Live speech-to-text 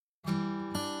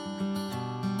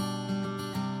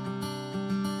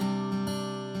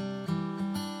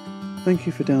Thank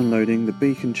you for downloading the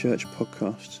Beacon Church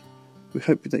podcast. We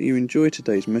hope that you enjoy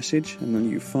today's message and that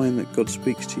you find that God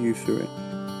speaks to you through it.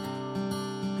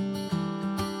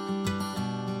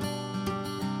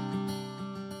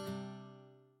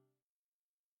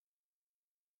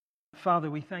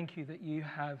 Father, we thank you that you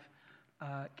have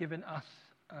given us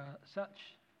such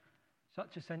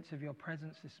a sense of your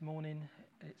presence this morning.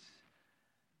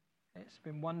 It's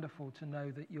been wonderful to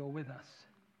know that you're with us,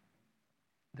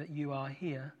 that you are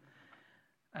here.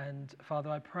 And Father,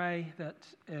 I pray that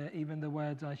even the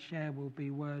words I share will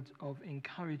be words of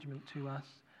encouragement to us.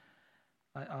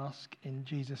 I ask in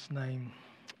Jesus' name.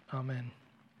 Amen.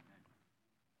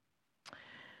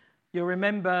 You'll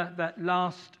remember that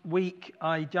last week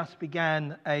I just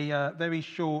began a very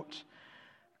short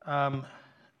kind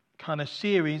of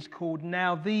series called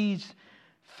Now These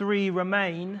Three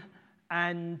Remain.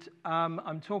 And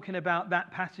I'm talking about that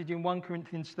passage in 1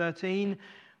 Corinthians 13,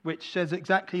 which says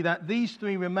exactly that. These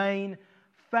three remain: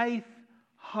 faith,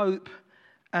 hope,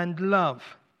 and love.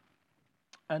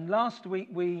 And last week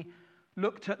we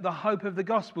looked at the hope of the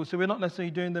gospel. So we're not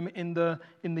necessarily doing them in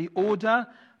the order,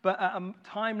 but at a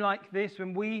time like this,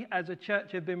 when we as a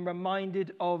church have been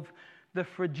reminded of the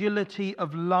fragility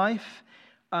of life,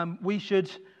 we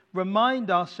should remind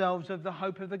ourselves of the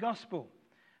hope of the gospel.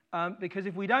 Because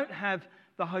if we don't have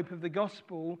the hope of the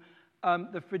gospel,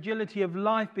 the fragility of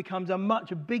life becomes a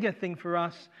much bigger thing for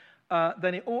us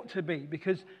than it ought to be.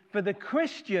 Because for the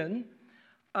Christian,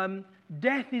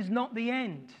 death is not the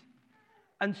end.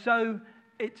 And so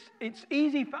it's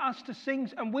easy for us to sing,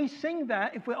 and we sing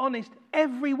that, if we're honest,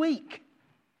 every week.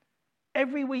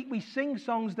 Every week we sing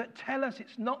songs that tell us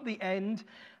it's not the end,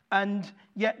 and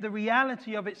yet the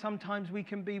reality of it, sometimes we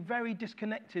can be very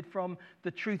disconnected from the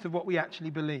truth of what we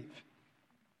actually believe.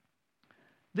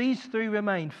 These three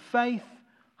remain: faith,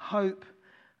 hope,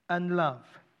 and love.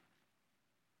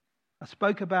 I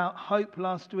spoke about hope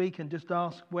last week and just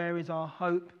asked, where is our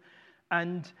hope?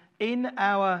 And in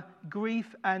our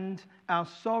grief and our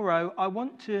sorrow, I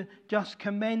want to just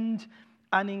commend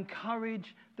and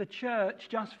encourage the church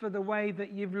just for the way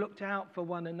that you've looked out for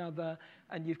one another,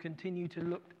 and you've continued to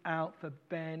look out for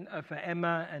for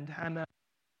Emma and Hannah.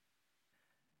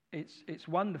 It's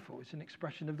wonderful. It's an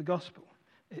expression of the gospel.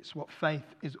 It's what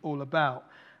faith is all about.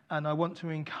 And I want to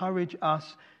encourage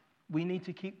us, we need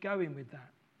to keep going with that.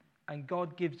 And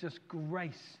God gives us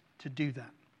grace to do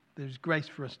that. There's grace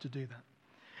for us to do that.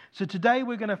 So today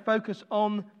we're going to focus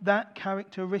on that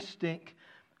characteristic,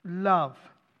 love.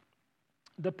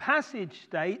 The passage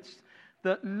states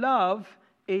that love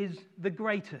is the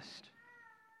greatest.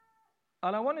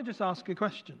 And I want to just ask a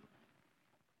question.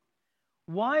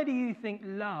 Why do you think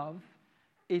love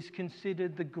is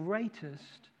considered the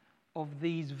greatest of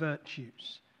these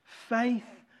virtues? Faith,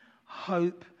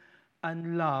 hope,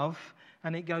 and love.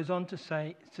 And it goes on to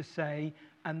say,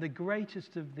 and the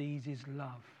greatest of these is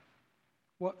love.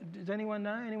 What does anyone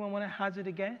know? Anyone want to hazard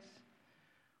a guess?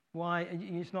 Why?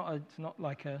 It's not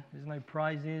like there's no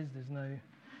prizes.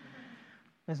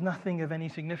 There's nothing of any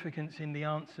significance in the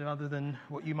answer other than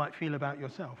what you might feel about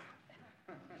yourself.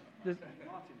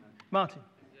 Martin.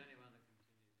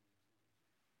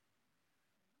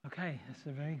 Okay, that's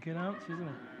a very good answer, isn't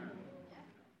it?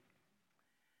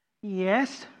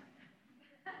 Yes.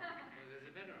 Well, there's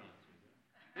a better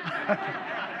answer.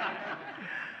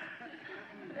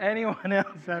 Anyone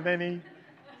else have any?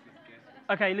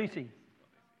 Okay, Lucy.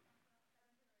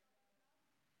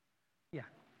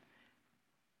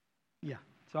 Yeah.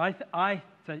 So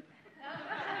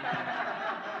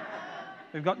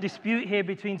we've got dispute here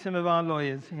between some of our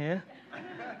lawyers here.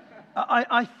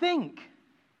 I think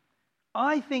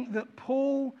that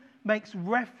Paul makes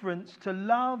reference to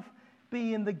love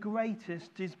being the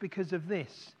greatest is because of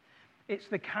this. It's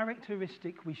the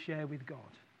characteristic we share with God.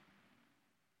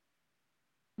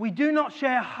 We do not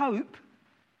share hope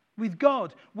with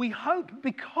God. We hope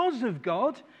because of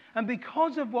God and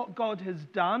because of what God has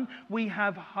done. We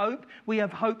have hope. We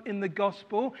have hope in the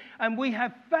gospel. And we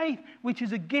have faith, which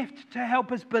is a gift to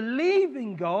help us believe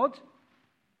in God.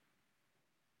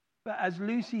 But as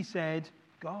Lucy said,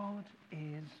 God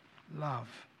is love.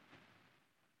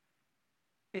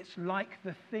 It's like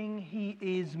the thing he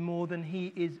is more than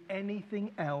he is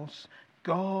anything else.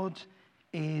 God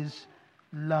is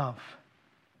love.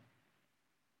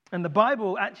 And the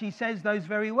Bible actually says those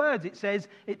very words.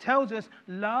 It tells us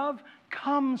love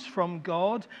comes from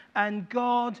God and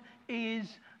God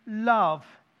is love.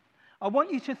 I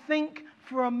want you to think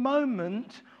for a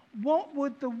moment, what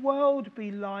would the world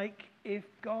be like if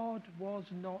God was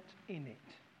not in it?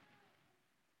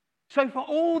 So for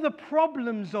all the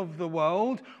problems of the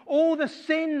world, all the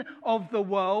sin of the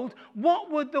world, what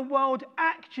would the world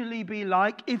actually be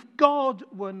like if God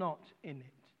were not in it?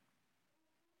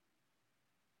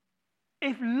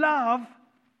 If love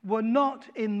were not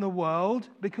in the world,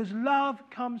 because love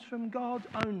comes from God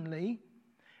only,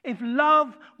 if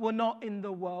love were not in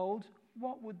the world,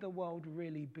 what would the world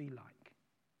really be like?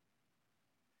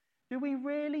 Do we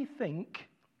really think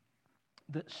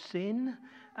that sin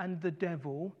and the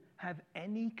devil have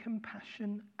any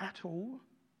compassion at all?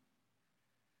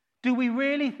 Do we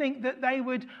really think that they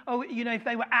would, if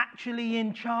they were actually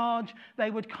in charge, they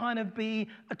would kind of be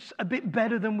a bit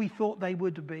better than we thought they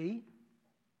would be?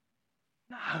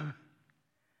 No.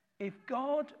 If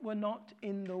God were not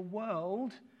in the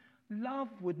world, love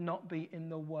would not be in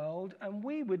the world, and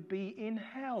we would be in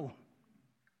hell.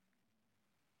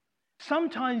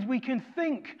 Sometimes we can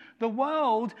think the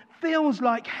world feels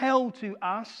like hell to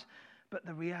us, but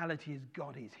the reality is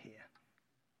God is here.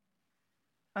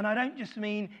 And I don't just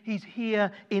mean he's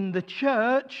here in the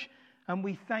church and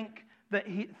we thank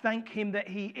him that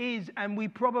he is, and we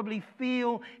probably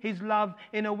feel his love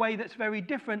in a way that's very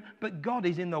different, but God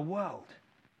is in the world.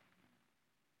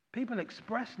 People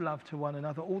express love to one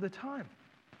another all the time.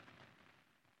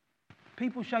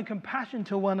 People show compassion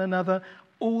to one another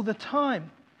all the time.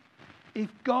 If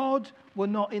God were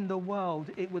not in the world,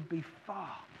 it would be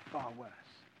far, far worse.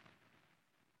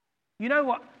 You know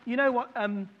what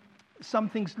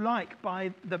something's like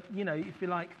by the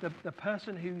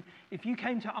person who, if you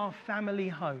came to our family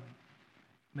home,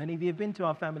 many of you have been to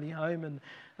our family home, and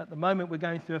at the moment we're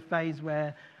going through a phase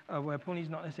where Pauline's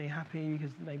not necessarily happy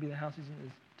because maybe the house isn't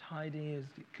as tidy as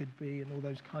it could be and all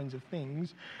those kinds of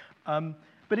things.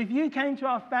 But if you came to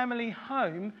our family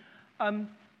home,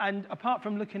 and apart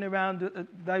from looking around at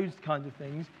those kinds of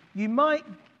things, you might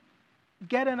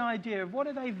get an idea of what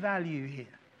do they value here.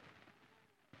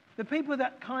 The people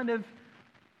that kind of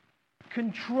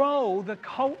control the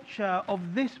culture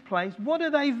of this place, what do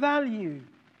they value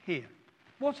here?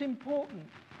 What's important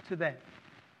to them?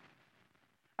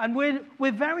 And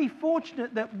we're very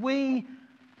fortunate that we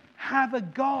have a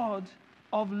God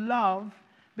of love,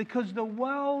 because the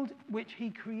world which he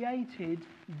created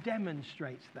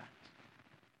demonstrates that.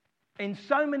 In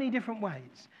so many different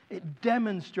ways, it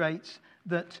demonstrates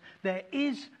that there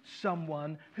is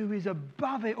someone who is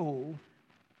above it all,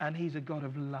 and he's a God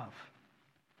of love.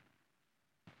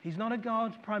 He's not a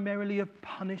God primarily of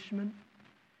punishment.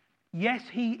 Yes,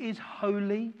 he is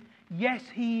holy. Yes,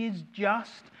 he is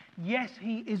just. Yes,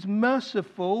 he is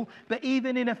merciful. But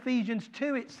even in Ephesians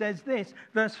 2, it says this,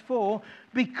 verse 4,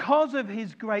 because of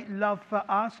his great love for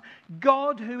us,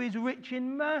 God, who is rich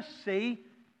in mercy,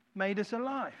 made us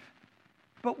alive.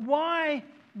 But why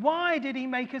did he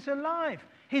make us alive?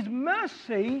 His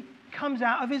mercy comes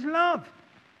out of his love.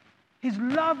 His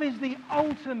love is the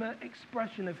ultimate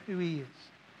expression of who he is.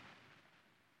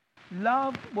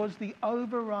 Love was the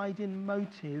overriding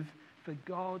motive for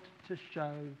God to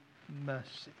show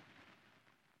mercy.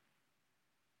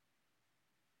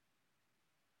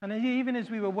 And even as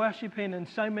we were worshipping, and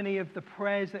so many of the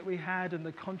prayers that we had and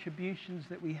the contributions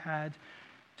that we had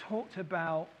talked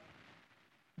about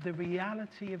the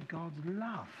reality of God's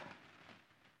love,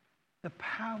 the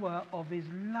power of his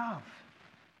love.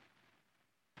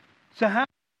 So how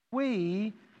do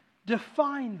we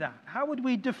define that? How would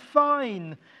we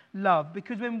define love?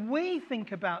 Because when we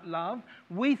think about love,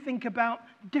 we think about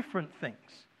different things.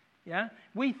 Yeah?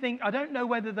 We think, I don't know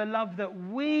whether the love that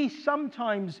we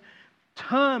sometimes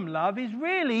term love is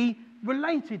really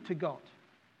related to God.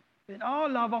 That our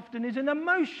love often is an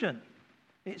emotion.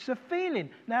 It's a feeling.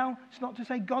 Now, it's not to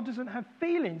say God doesn't have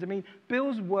feelings. I mean,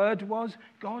 Bill's word was,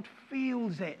 God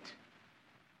feels it.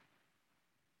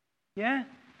 Yeah?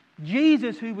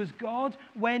 Jesus, who was God,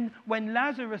 when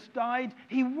Lazarus died,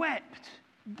 he wept.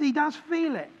 He does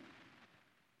feel it.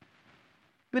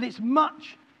 But it's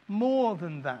much more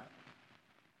than that.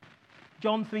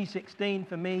 John 3:16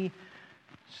 for me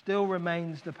still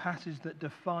remains the passage that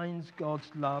defines God's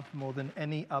love more than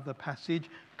any other passage.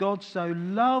 God so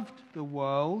loved the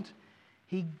world,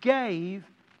 he gave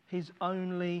his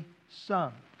only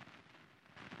Son.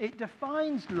 It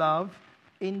defines love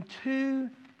in two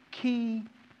key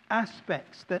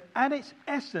aspects, that at its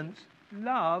essence,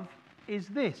 love is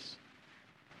this.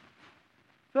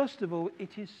 First of all,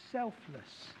 it is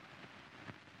selfless.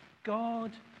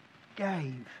 God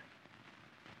gave.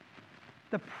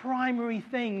 The primary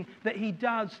thing that he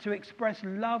does to express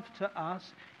love to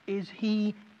us is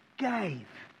he gave.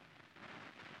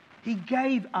 He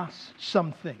gave us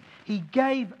something. He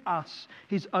gave us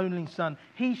his only Son.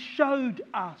 He showed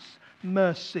us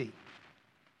mercy.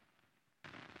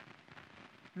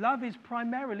 love is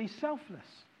primarily selfless.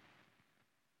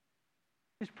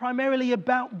 It's primarily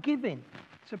about giving.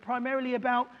 It's primarily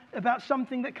about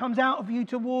something that comes out of you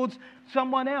towards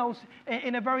someone else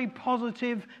in a very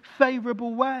positive,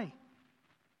 favourable way.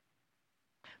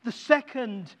 The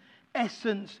second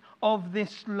essence of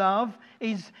this love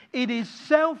is it is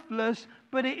selfless,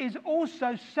 but it is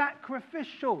also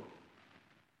sacrificial.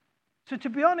 So to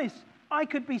be honest, I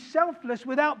could be selfless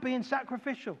without being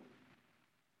sacrificial.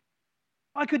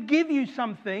 I could give you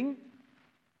something,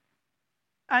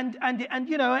 and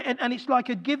it's like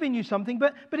I'd given you something,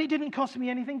 but it didn't cost me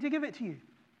anything to give it to you.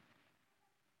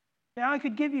 Yeah, I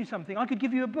could give you something. I could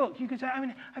give you a book. You could say,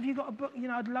 have you got a book?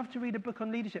 I'd love to read a book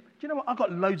on leadership. Do you know what? I've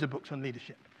got loads of books on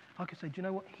leadership. I could say, do you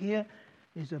know what? Here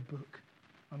is a book.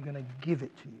 I'm going to give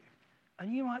it to you.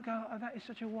 And you might go, oh, that is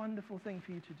such a wonderful thing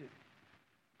for you to do.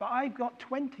 But I've got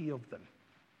 20 of them.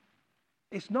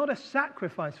 It's not a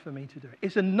sacrifice for me to do it.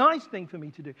 It's a nice thing for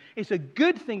me to do. It's a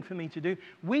good thing for me to do.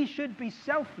 We should be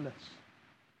selfless.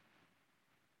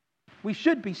 We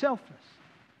should be selfless.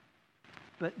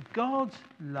 But God's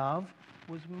love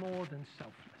was more than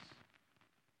selfless.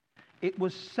 It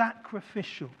was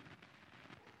sacrificial.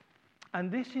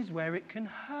 And this is where it can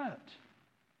hurt.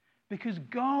 Because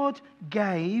God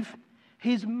gave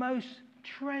his most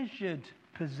treasured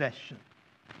possession.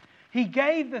 He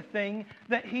gave the thing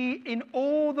that he, in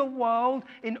all the world,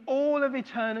 in all of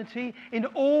eternity, in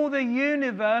all the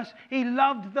universe, he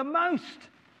loved the most.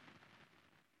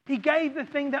 He gave the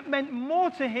thing that meant more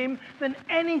to him than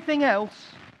anything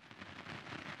else.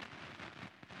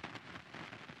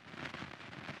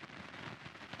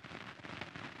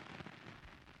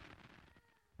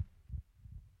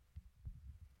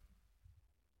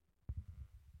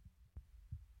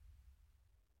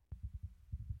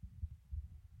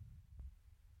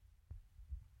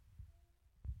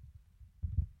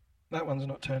 That one's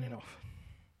not turning off.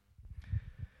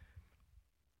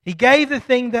 He gave the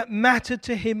thing that mattered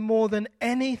to him more than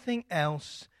anything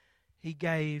else. He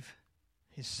gave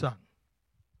his son.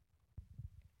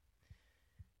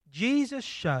 Jesus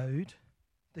showed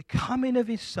the coming of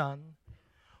his son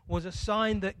was a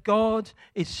sign that God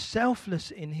is selfless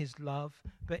in his love,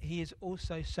 but he is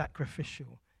also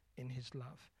sacrificial in his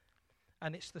love.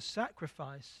 And it's the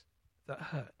sacrifice that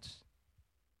hurts.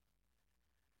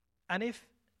 And if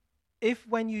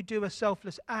when you do a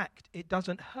selfless act, it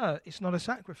doesn't hurt, it's not a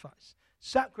sacrifice.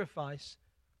 Sacrifice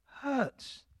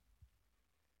hurts.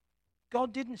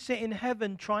 God didn't sit in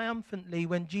heaven triumphantly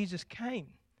when Jesus came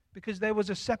because there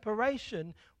was a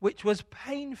separation which was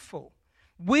painful.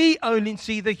 We only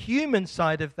see the human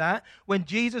side of that when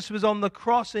Jesus was on the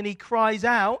cross and he cries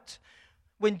out.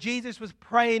 When Jesus was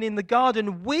praying in the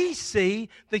garden, we see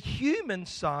the human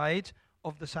side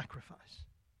of the sacrifice.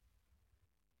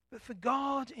 But for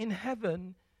God in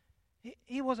heaven,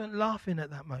 he wasn't laughing at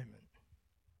that moment.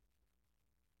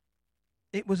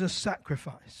 It was a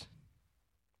sacrifice.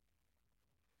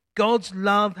 God's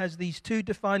love has these two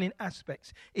defining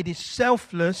aspects. It is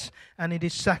selfless and it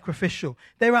is sacrificial.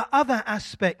 There are other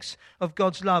aspects of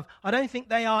God's love. I don't think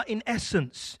they are in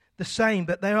essence the same,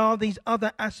 but there are these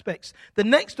other aspects. The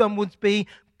next one would be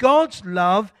God's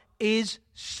love is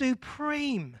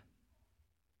supreme.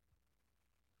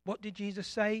 What did Jesus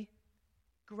say?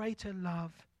 Greater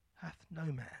love hath no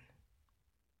man.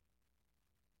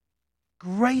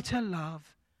 Greater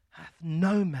love hath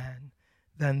no man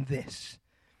than this,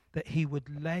 that he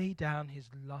would lay down his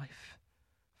life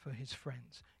for his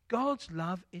friends. God's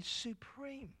love is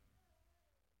supreme.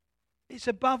 It's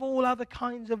above all other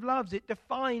kinds of loves. It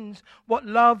defines what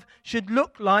love should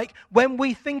look like. When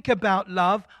we think about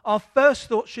love, our first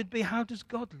thought should be, how does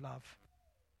God love?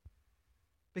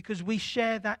 Because we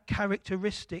share that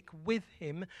characteristic with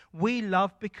him. We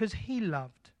love because he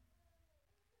loved.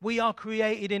 We are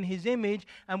created in his image,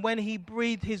 and when he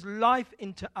breathed his life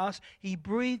into us, he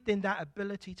breathed in that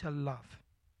ability to love.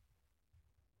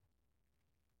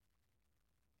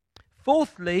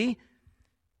 Fourthly,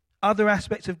 other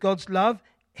aspects of God's love,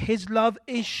 his love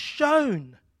is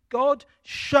shown. God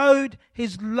showed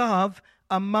his love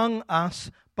among us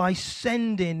by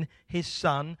sending his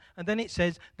son. And then it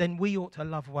says, then we ought to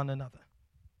love one another.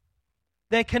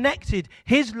 They're connected.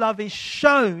 His love is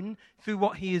shown through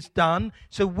what he has done.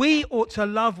 So we ought to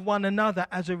love one another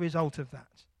as a result of that.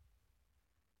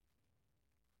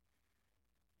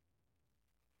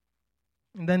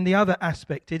 And then the other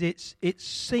aspect, it's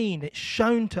seen. It's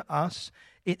shown to us.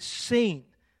 It's seen.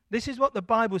 This is what the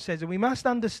Bible says, and we must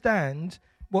understand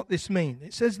what this means.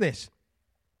 It says this: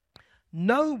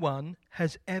 no one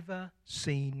has ever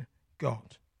seen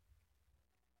God.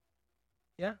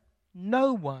 Yeah?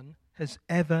 No one has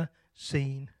ever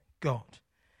seen God.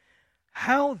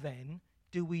 How then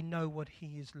do we know what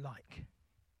he is like?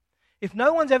 If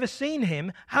no one's ever seen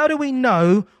him, how do we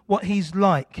know what he's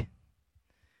like?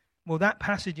 Well, that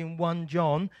passage in 1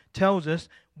 John tells us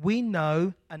we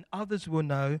know and others will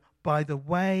know by the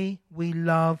way we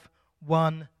love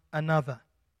one another.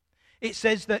 It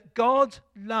says that God's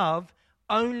love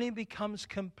only becomes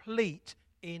complete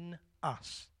in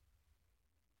us.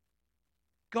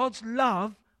 God's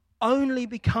love only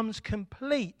becomes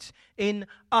complete in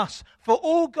us. For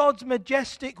all God's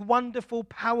majestic, wonderful,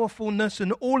 powerfulness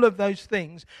and all of those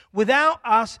things, without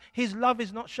us, his love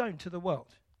is not shown to the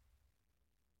world.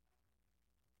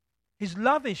 His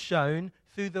love is shown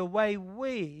through the way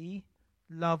we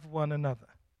love one another.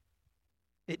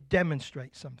 It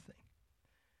demonstrates something.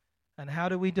 And how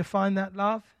do we define that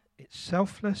love? It's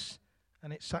selfless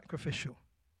and it's sacrificial.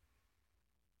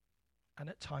 And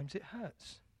at times it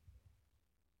hurts.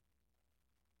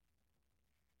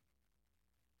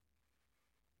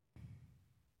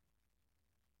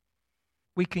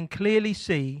 We can clearly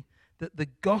see that the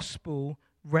gospel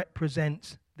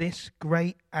represents this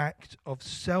great act of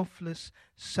selfless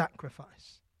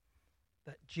sacrifice,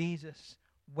 that Jesus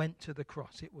went to the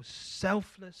cross. It was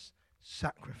selfless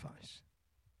sacrifice.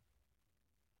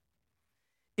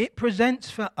 It presents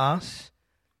for us,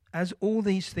 as all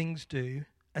these things do,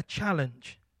 a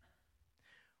challenge.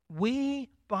 We,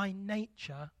 by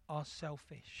nature, are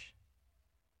selfish.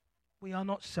 We are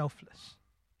not selfless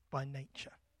by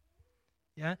nature.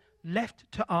 Yeah?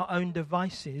 Left to our own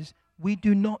devices, we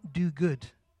do not do good.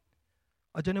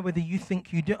 I don't know whether you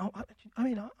think you do.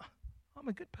 I'm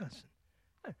a good person.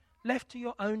 No. Left to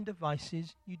your own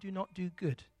devices, you do not do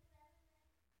good.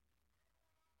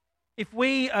 If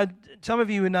we, some of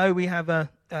you know, we have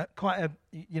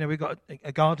we've got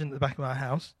a garden at the back of our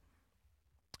house,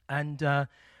 and I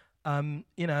don't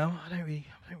really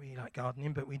like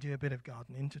gardening, but we do a bit of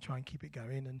gardening to try and keep it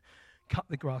going and cut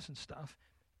the grass and stuff.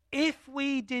 If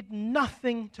we did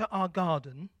nothing to our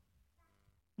garden,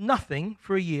 nothing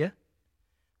for a year,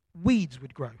 weeds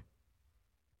would grow.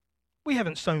 We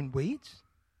haven't sown weeds.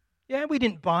 Yeah, we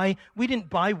didn't buy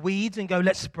weeds and go,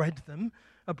 let's spread them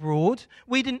abroad.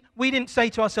 We didn't say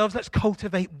to ourselves, let's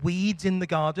cultivate weeds in the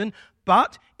garden.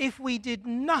 But if we did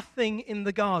nothing in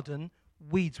the garden,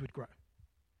 weeds would grow.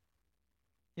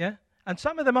 Yeah? And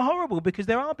some of them are horrible because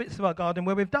there are bits of our garden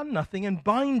where we've done nothing and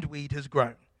bindweed has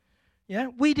grown. Yeah?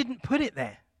 We didn't put it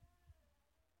there.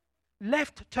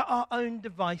 Left to our own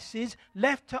devices,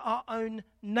 left to our own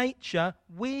nature,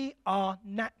 we are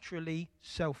naturally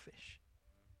selfish.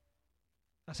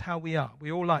 That's how we are.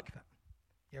 We all like that.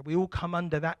 Yeah, we all come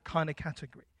under that kind of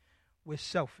category. We're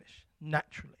selfish,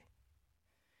 naturally.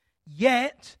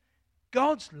 Yet,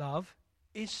 God's love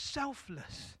is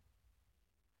selfless.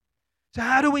 So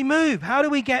how do we move? How do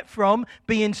we get from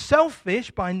being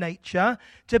selfish by nature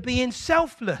to being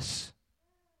selfless?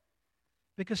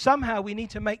 Because somehow we need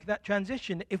to make that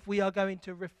transition if we are going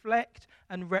to reflect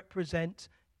and represent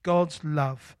God's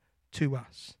love to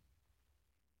us.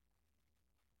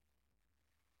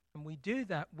 And we do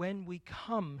that when we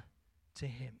come to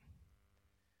Him.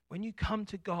 When you come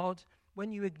to God,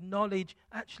 when you acknowledge,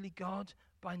 actually, God,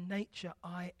 by nature,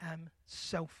 I am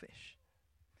selfish.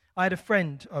 I've got a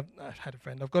friend. I've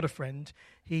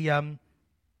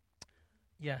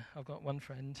got one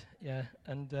friend,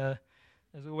 and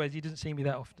as always, he doesn't see me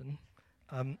that often.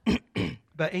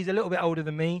 But he's a little bit older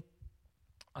than me.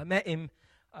 I met him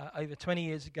over 20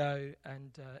 years ago,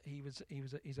 and he's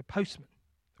a postman.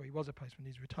 Or he was a postman.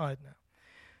 He's retired now.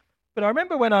 But I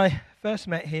remember when I first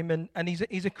met him, and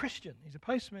he's a Christian. He's a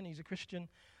postman. He's a Christian.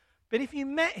 But if you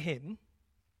met him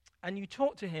and you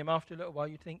talk to him after a little while,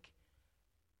 you'd think,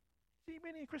 is he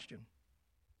really a Christian?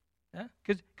 Yeah,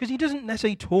 because he doesn't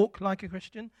necessarily talk like a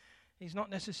Christian. He's not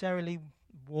necessarily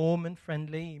warm and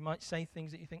friendly. He might say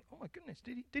things that you think, oh my goodness,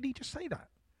 did he just say that?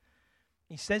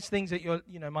 He says things that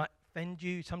might offend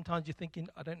you. Sometimes you're thinking,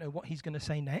 I don't know what he's going to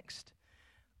say next.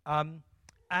 So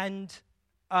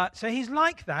he's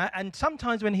like that. And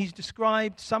sometimes when he's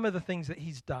described some of the things that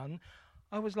he's done,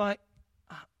 I was like,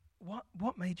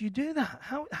 what made you do that?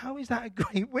 How is that a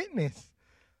great witness?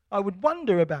 I would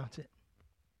wonder about it.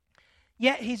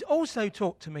 Yet he's also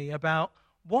talked to me about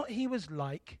what he was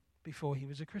like before he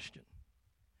was a Christian.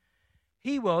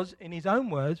 He was, in his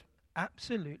own words,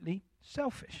 absolutely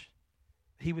selfish.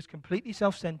 He was completely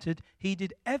self-centered. He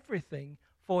did everything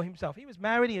for himself. He was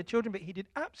married, he had children, but he did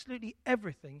absolutely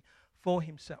everything for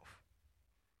himself.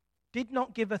 Did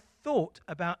not give a thought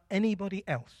about anybody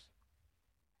else.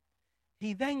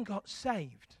 He then got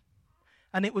saved.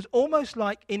 And it was almost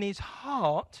like in his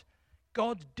heart,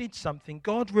 God did something.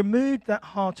 God removed that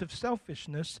heart of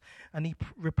selfishness and he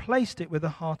replaced it with a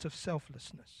heart of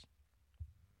selflessness.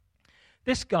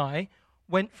 This guy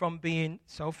went from being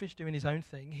selfish, doing his own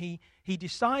thing. He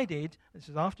decided, this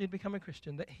is after he'd become a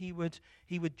Christian, that he would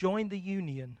join the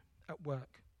union at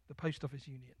work, the post office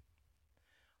union.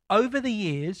 Over the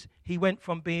years, he went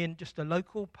from being just a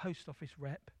local post office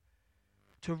rep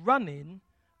to running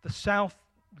the South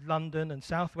London and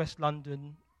South West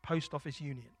London post office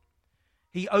union.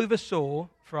 He oversaw,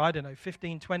 for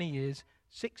 15, 20 years,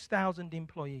 6,000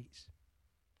 employees.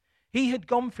 He had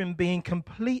gone from being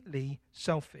completely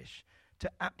selfish to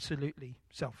absolutely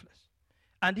selfless.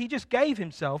 And he just gave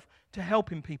himself to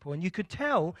helping people. And you could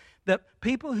tell that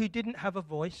people who didn't have a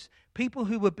voice, people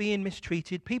who were being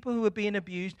mistreated, people who were being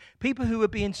abused, people who were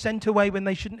being sent away when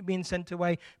they shouldn't have been sent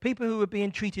away, people who were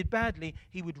being treated badly,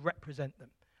 he would represent them.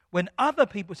 When other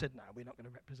people said, no, we're not going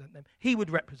to represent them, he would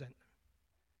represent them.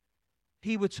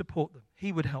 He would support them.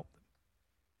 He would help them.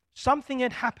 Something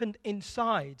had happened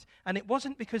inside, and it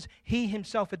wasn't because he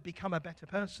himself had become a better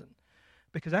person.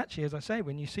 Because actually, as I say,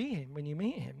 when you see him, when you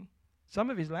meet him, some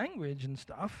of his language and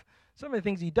stuff, some of the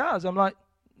things he does, I'm like,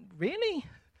 really?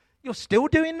 You're still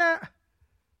doing that?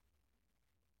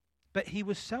 But he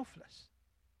was selfless.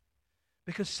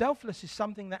 Because selfless is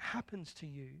something that happens to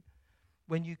you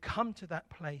when you come to that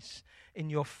place in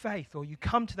your faith, or you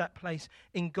come to that place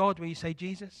in God where you say,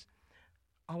 Jesus,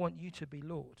 I want you to be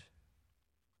Lord.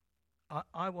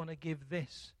 I want to give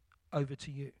this over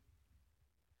to you.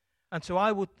 And so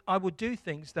I would do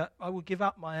things that I would give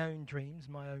up my own dreams,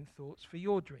 my own thoughts for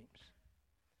your dreams.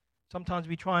 Sometimes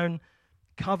we try and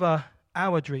cover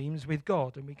our dreams with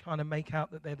God and we kind of make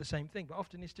out that they're the same thing, but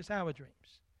often it's just our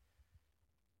dreams.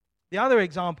 The other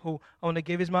example I want to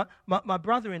give is my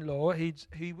brother-in-law,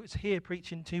 who was here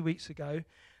preaching 2 weeks ago.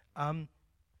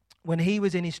 When he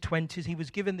was in his 20s, he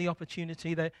was given the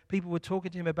opportunity that people were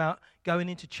talking to him about going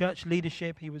into church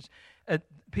leadership.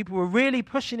 People were really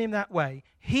pushing him that way.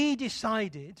 He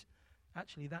decided,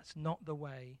 actually, that's not the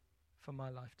way for my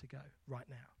life to go right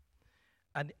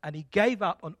now. And he gave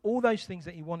up on all those things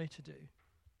that he wanted to do.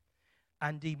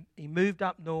 And he moved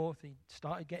up north. He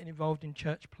started getting involved in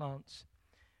church plants.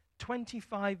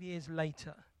 25 years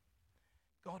later,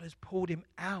 God has pulled him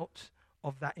out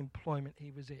of that employment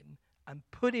he was in and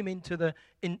put him into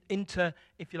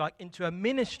into a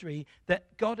ministry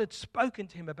that God had spoken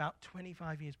to him about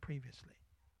 25 years previously.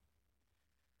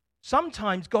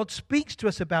 Sometimes God speaks to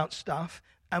us about stuff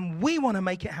and we want to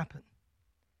make it happen.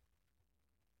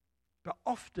 But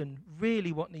often,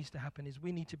 really what needs to happen is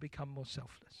we need to become more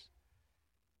selfless.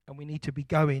 And we need to be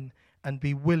going and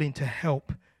be willing to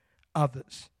help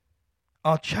others.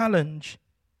 Our challenge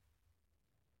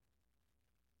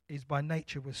is by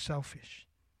nature we're selfish,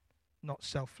 not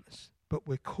selfless. But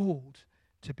we're called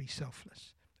to be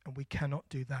selfless. And we cannot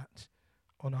do that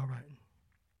on our own.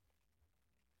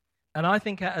 And I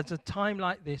think at a time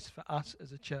like this for us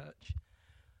as a church,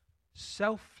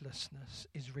 selflessness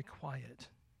is required.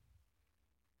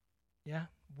 Yeah?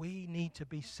 We need to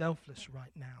be selfless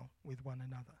right now with one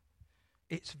another.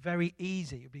 It's very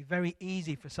easy. It would be very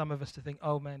easy for some of us to think,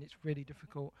 oh man, it's really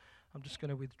difficult. I'm just going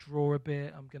to withdraw a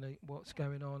bit. What's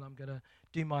going on? I'm going to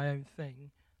do my own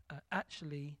thing.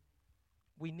 Actually,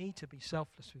 we need to be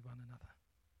selfless with one another.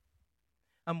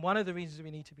 And one of the reasons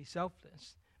we need to be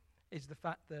selfless is the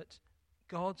fact that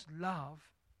God's love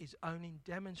is only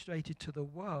demonstrated to the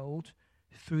world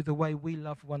through the way we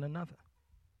love one another.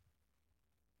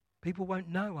 People won't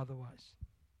know otherwise.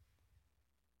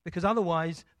 Because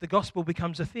otherwise, the gospel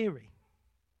becomes a theory.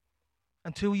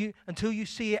 Until you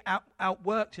see it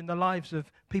outworked in the lives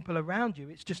of people around you,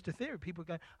 it's just a theory. People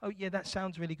go, oh yeah, that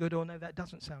sounds really good, or no, that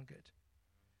doesn't sound good.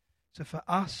 So for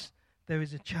us, there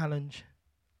is a challenge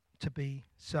to be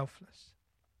selfless.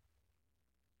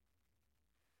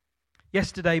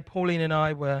 Yesterday, Pauline and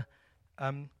I were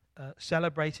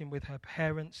celebrating with her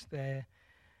parents their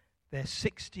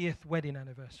 60th wedding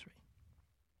anniversary.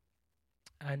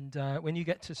 And when you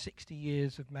get to 60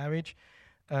 years of marriage,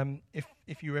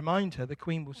 if you remind her, the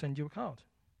Queen will send you a card.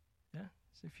 Yeah.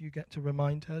 So if you get to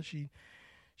remind her, she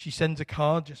sends a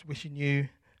card just wishing you,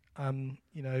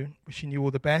 wishing you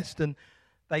all the best. And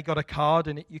they got a card,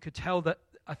 and you could tell that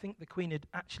I think the Queen had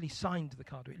actually signed the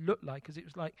card. It looked like, because it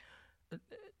was like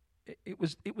it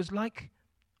was like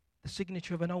the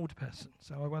signature of an old person.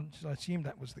 So I assumed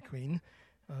that was the Queen,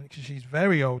 because she's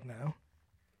very old now.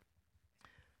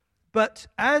 But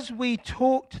as we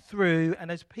talked through,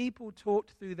 and as people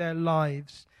talked through their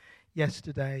lives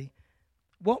yesterday,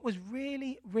 what was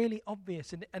really, really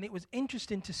obvious, and it was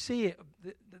interesting to see it,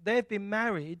 they've been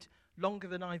married longer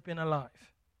than I've been alive.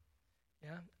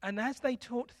 Yeah? And as they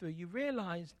talked through, you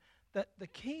realized that the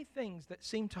key things that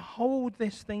seem to hold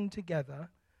this thing together,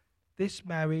 this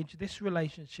marriage, this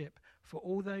relationship, for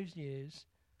all those years,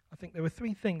 I think there were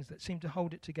three things that seemed to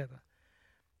hold it together.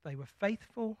 They were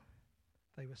faithful,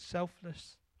 they were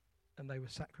selfless, and they were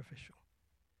sacrificial.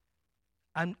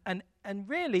 And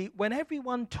really, when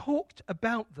everyone talked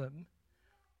about them,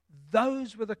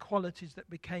 those were the qualities that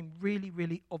became really,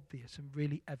 really obvious and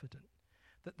really evident.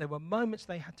 That there were moments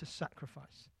they had to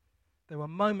sacrifice. There were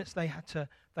moments they had to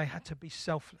be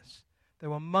selfless. There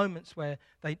were moments where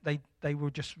they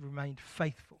were just remained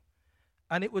faithful.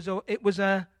 And it was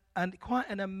quite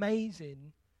an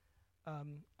amazing,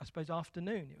 I suppose,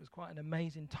 afternoon. It was quite an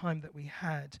amazing time that we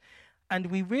had. And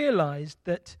we realized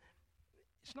that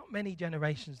it's not many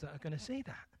generations that are going to see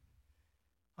that.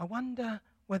 I wonder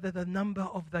whether the number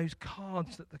of those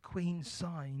cards that the Queen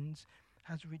signs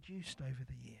has reduced over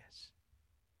the years.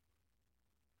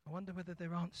 I wonder whether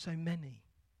there aren't so many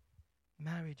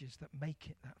marriages that make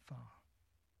it that far.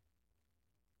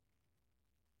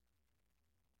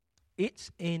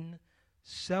 It's in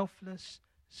selfless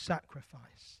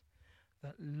sacrifice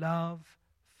that love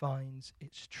finds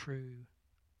its true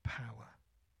power.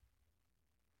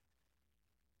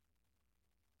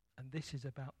 And this is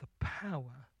about the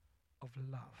power of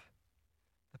love.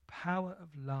 The power of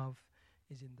love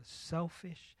is in the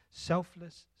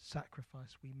selfless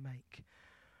sacrifice we make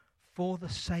for the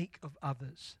sake of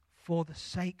others, for the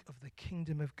sake of the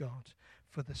kingdom of God,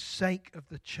 for the sake of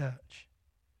the church.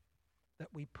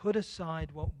 That we put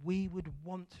aside what we would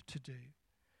want to do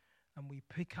and we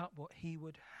pick up what he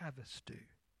would have us do.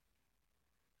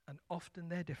 And often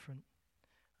they're different,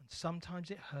 and sometimes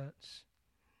it hurts,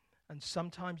 and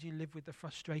sometimes you live with the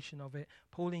frustration of it.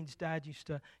 Pauline's dad used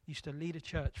to lead a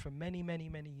church for many, many,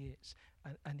 many years,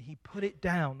 and he put it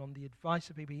down on the advice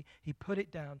of people. He put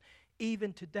it down.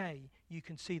 Even today, you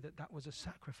can see that was a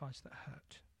sacrifice that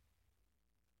hurt.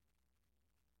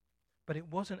 But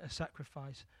it wasn't a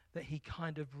sacrifice that he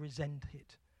kind of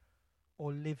resented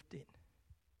or lived in.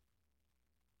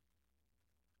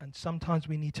 And sometimes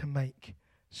we need to make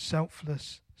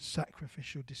selfless,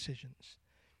 sacrificial decisions.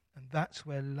 And that's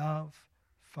where love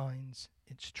finds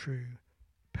its true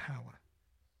power.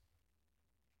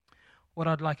 What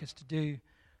I'd like us to do,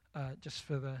 just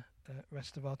for the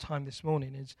rest of our time this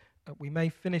morning, is we may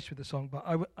finish with the song, but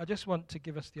I just want to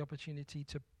give us the opportunity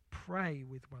to pray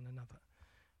with one another.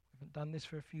 We haven't done this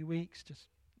for a few weeks. Just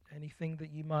anything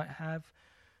that you might have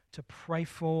to pray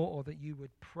for, or that you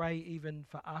would pray even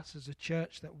for us as a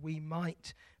church, that we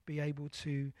might be able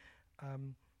to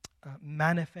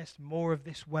manifest more of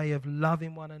this way of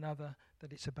loving one another,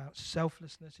 that it's about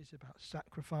selflessness, it's about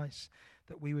sacrifice,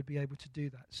 that we would be able to do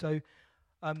that. So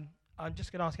I'm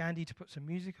just going to ask Andy to put some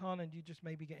music on, and you just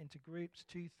maybe get into groups,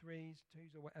 2, 3s,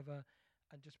 2s or whatever,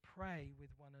 and just pray with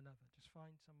one another. Just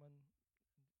find someone.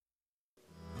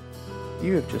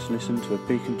 You have just listened to a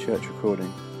Beacon Church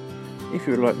recording. If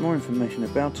you would like more information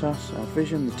about us, our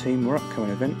vision, the team or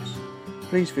upcoming events,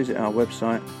 please visit our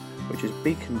website, which is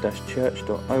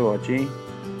beacon-church.org. You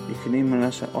can email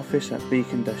us at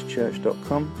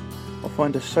office@beacon-church.com or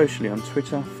find us socially on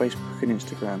Twitter, Facebook and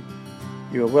Instagram.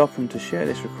 You are welcome to share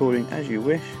this recording as you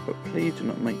wish, but please do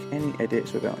not make any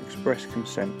edits without express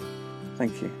consent.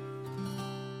 Thank you.